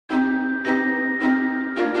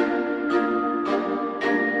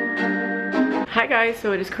Hi guys,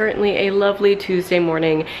 so it is currently a lovely Tuesday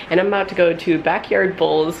morning and I'm about to go to Backyard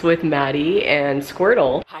Bowls with Maddie and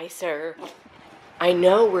Squirtle. Hi sir. I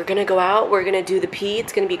know, we're gonna go out, we're gonna do the pee,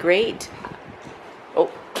 it's gonna be great.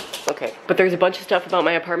 Oh, okay. But there's a bunch of stuff about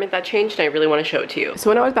my apartment that changed and I really want to show it to you. So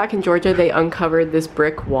when I was back in Georgia, they uncovered this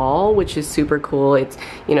brick wall, which is super cool. It's,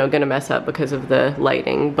 you know, gonna mess up because of the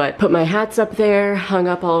lighting, but put my hats up there, hung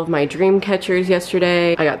up all of my dream catchers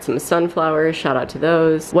yesterday. I got some sunflowers, shout out to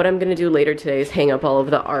those. What I'm gonna do later today is hang up all of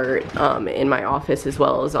the art in my office as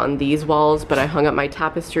well as on these walls, but I hung up my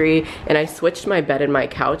tapestry and I switched my bed and my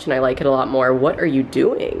couch and I like it a lot more. What are you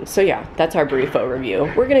doing? So yeah, that's our brief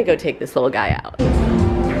overview. We're gonna go take this little guy out.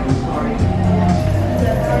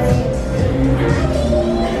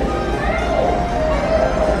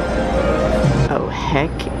 Oh, heck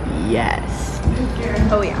yes.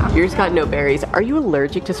 Oh yeah. Yours got no berries. Are you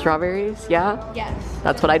allergic to strawberries? Yeah? Yes.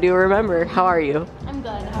 That's what I do remember. How are you? I'm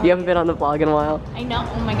good. You haven't been on the vlog in a while? I know.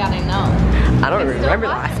 Oh my god, I know. I don't remember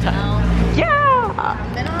the last time. Yeah!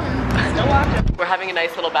 I've been on. Still watching. We're having a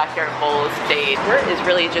nice little backyard bowls date. Bert is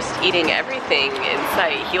really just eating everything in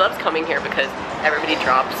sight. He loves coming here because everybody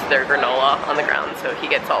drops their granola on the ground, so he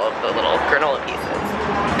gets all of the little granola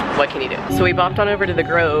pieces. What can he do? So we bopped on over to the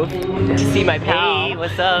Grove to see my pal. Hey,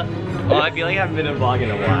 what's up? Well, I feel like I haven't been in a vlog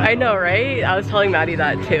in a while. I know, right? I was telling Maddie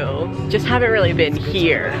that too. Just haven't really been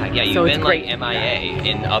here. Yeah, you've so been like MIA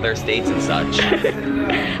in other states and such.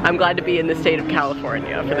 I'm glad to be in the state of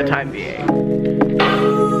California for the time being.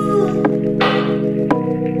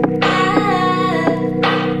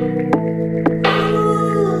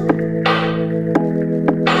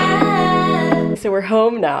 So we're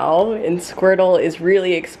home now, and Squirtle is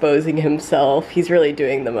really exposing himself. He's really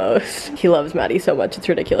doing the most. He loves Maddie so much, it's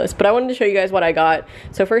ridiculous. But I wanted to show you guys what I got.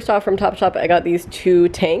 So first off, from Topshop, I got these 2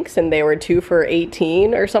 tanks, and they were 2 for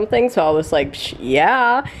 $18 or something. So I was like,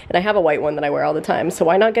 yeah. And I have a white one that I wear all the time, so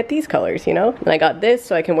why not get these colors, you know? And I got this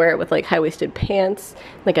so I can wear it with like high-waisted pants,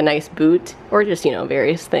 like a nice boot, or just, you know,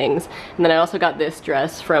 various things. And then I also got this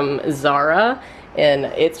dress from Zara. And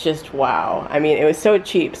it's just wow. I mean, it was so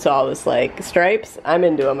cheap, so I was like, stripes, I'm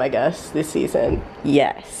into them, I guess, this season.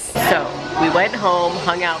 Yes. So we went home,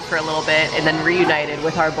 hung out for a little bit, and then reunited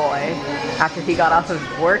with our boy after he got off of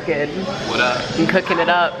working. What up? And cooking it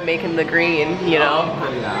up, making the green, you know?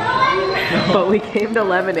 But we came to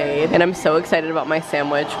Lemonade, and I'm so excited about my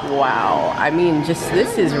sandwich. Wow. I mean, just,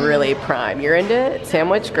 this is really prime. You're into it?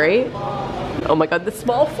 Sandwich, great? Oh my god, the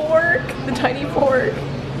small fork, the tiny fork.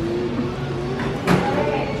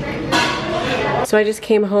 So I just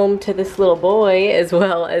came home to this little boy as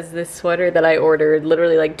well as this sweater that I ordered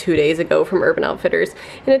literally like 2 days ago from Urban Outfitters,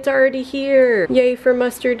 and it's already here. Yay for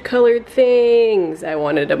mustard colored things. I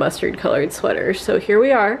wanted a mustard colored sweater, so here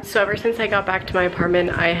we are. So ever since I got back to my apartment,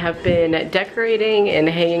 I have been decorating and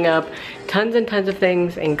hanging up tons and tons of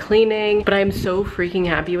things and cleaning, but I'm so freaking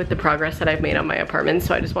happy with the progress that I've made on my apartment,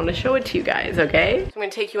 so I just want to show it to you guys, okay? So I'm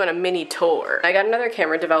gonna take you on a mini tour. I got another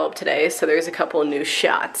camera developed today, so there's a couple new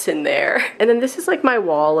shots in there. And then this is like my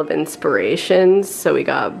wall of inspirations. So we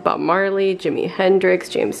got Bob Marley, Jimi Hendrix,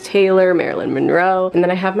 James Taylor, Marilyn Monroe, and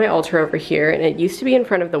then I have my altar over here, and it used to be in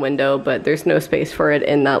front of the window, but there's no space for it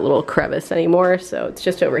in that little crevice anymore, so it's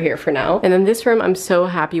just over here for now. And then this room, I'm so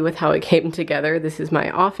happy with how it came together. This is my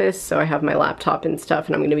office, so I have my laptop and stuff,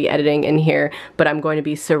 and I'm gonna be editing in here, but I'm going to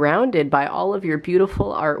be surrounded by all of your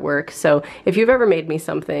beautiful artwork. So if you've ever made me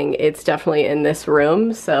something, it's definitely in this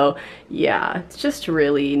room. So yeah, it's just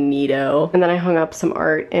really neato. And then I hung up some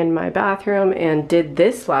art in my bathroom and did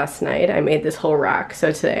this last night. I made this whole rack,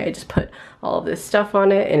 so today I just put all of this stuff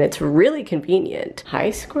on it, and it's really convenient. Hi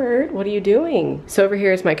Squirt, what are you doing? So over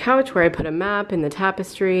here is my couch where I put a map and the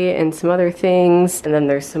tapestry and some other things, and then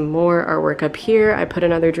there's some more artwork up here. I put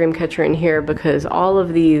another dream catcher in here because all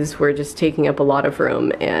of these were just taking up a lot of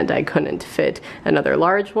room and I couldn't fit another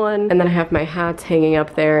large one. And then I have my hats hanging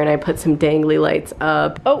up there, and I put some dangly lights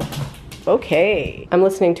up. Oh! Okay. I'm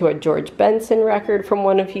listening to a George Benson record from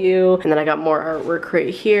one of you, and then I got more artwork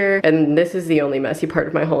right here, and this is the only messy part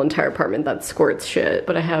of my whole entire apartment that Squirt's shit.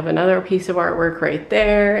 But I have another piece of artwork right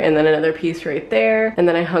there, and then another piece right there, and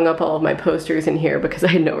then I hung up all of my posters in here because I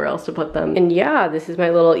had nowhere else to put them. And yeah, this is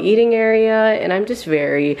my little eating area, and I'm just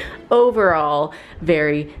overall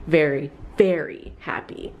very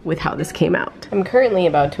happy with how this came out. I'm currently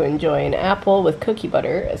about to enjoy an apple with cookie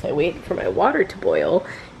butter as I wait for my water to boil,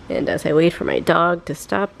 and as I wait for my dog to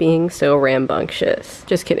stop being so rambunctious.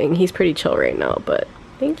 Just kidding, he's pretty chill right now, but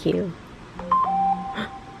thank you.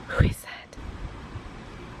 Who is that?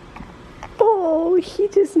 Oh, he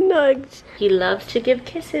just nudged. He loves to give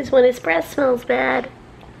kisses when his breath smells bad.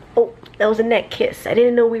 Oh, that was a neck kiss. I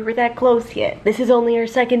didn't know we were that close yet. This is only our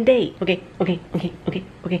second date. Okay.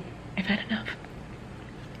 I've had enough.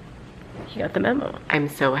 You got the memo. I'm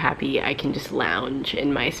so happy I can just lounge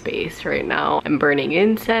in my space right now. I'm burning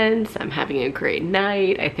incense. I'm having a great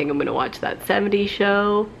night. I think I'm gonna watch that 70s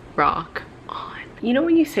show. Rock on. You know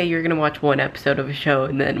when you say you're gonna watch one episode of a show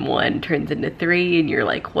and then one turns into 3 and you're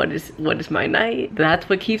like, what is my night? That's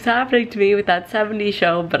what keeps happening to me with that 70s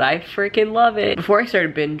show, but I freaking love it. Before I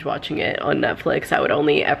started binge watching it on Netflix, I would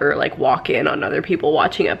only ever like walk in on other people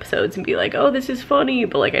watching episodes and be like, oh, this is funny,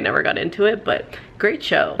 but like I never got into it, but great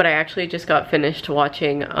show. But I actually just got finished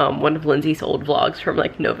watching one of Lindsay's old vlogs from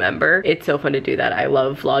like November. It's so fun to do that. I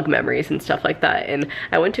love vlog memories and stuff like that. And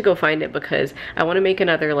I went to go find it because I want to make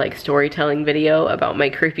another like storytelling video about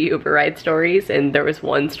my creepy Uber ride stories. And there was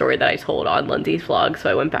one story that I told on Lindsay's vlog.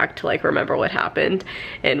 So I went back to like remember what happened.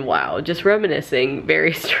 And wow, just reminiscing,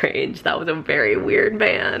 very strange. That was a very weird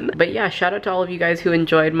man. But yeah, shout out to all of you guys who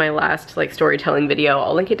enjoyed my last like storytelling video.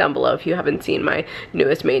 I'll link it down below if you haven't seen my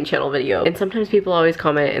newest main channel video. And sometimes people always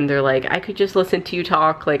comment and they're like, I could just listen to you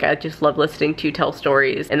talk, like I just love listening to you tell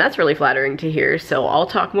stories, and that's really flattering to hear, so I'll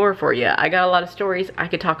talk more for you. I got a lot of stories, I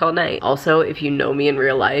could talk all night. Also, if you know me in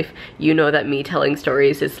real life, you know that me telling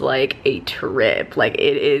stories is like a trip. Like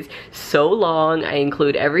it is so long, I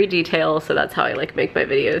include every detail, so that's how I like make my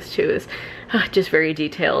videos too, is just very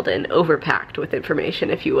detailed and overpacked with information,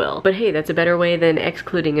 if you will. But hey, that's a better way than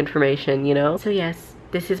excluding information, you know? So yes,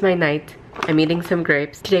 this is my night. I'm eating some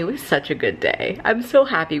grapes. Today was such a good day. I'm so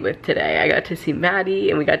happy with today. I got to see Maddi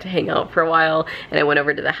and we got to hang out for a while, and I went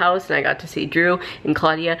over to the house and I got to see Drew and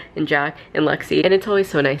Claudia and Jack and Lexi, and it's always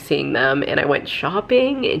so nice seeing them. And I went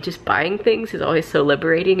shopping, and just buying things is always so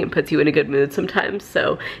liberating and puts you in a good mood sometimes.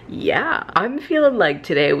 So yeah, I'm feeling like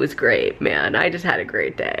today was great, man. I just had a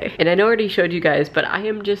great day. And I know I already showed you guys, but I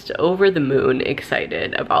am just over the moon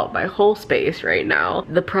excited about my whole space right now.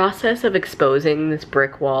 The process of exposing this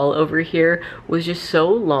brick wall over here was just so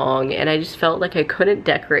long, and I just felt like I couldn't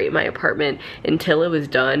decorate my apartment until it was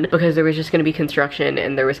done because there was just going to be construction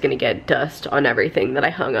and there was going to get dust on everything that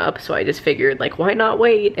I hung up. So I just figured, like, why not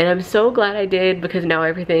wait? And I'm so glad I did, because now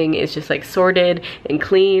everything is just like sorted and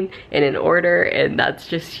clean and in order, and that's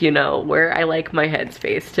just, you know, where I like my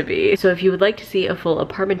headspace to be. So if you would like to see a full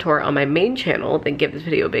apartment tour on my main channel, then give this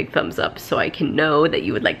video a big thumbs up so I can know that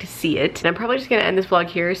you would like to see it. And I'm probably just gonna end this vlog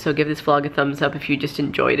here, so give this vlog a thumbs up if you just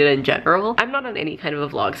enjoyed it in general. I'm not on any kind of a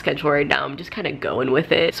vlog schedule right now. I'm just kind of going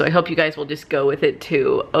with it. So I hope you guys will just go with it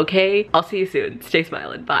too, okay? I'll see you soon. Stay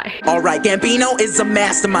smiling. Bye. Alright, Gambino is a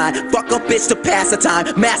mastermind. Fuck a bitch to pass the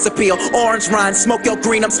time. Mass appeal, orange rind, smoke your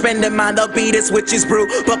green. I'm spending mine. The beat is witch's brew.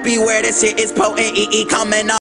 But beware, this shit is potent. EE coming up.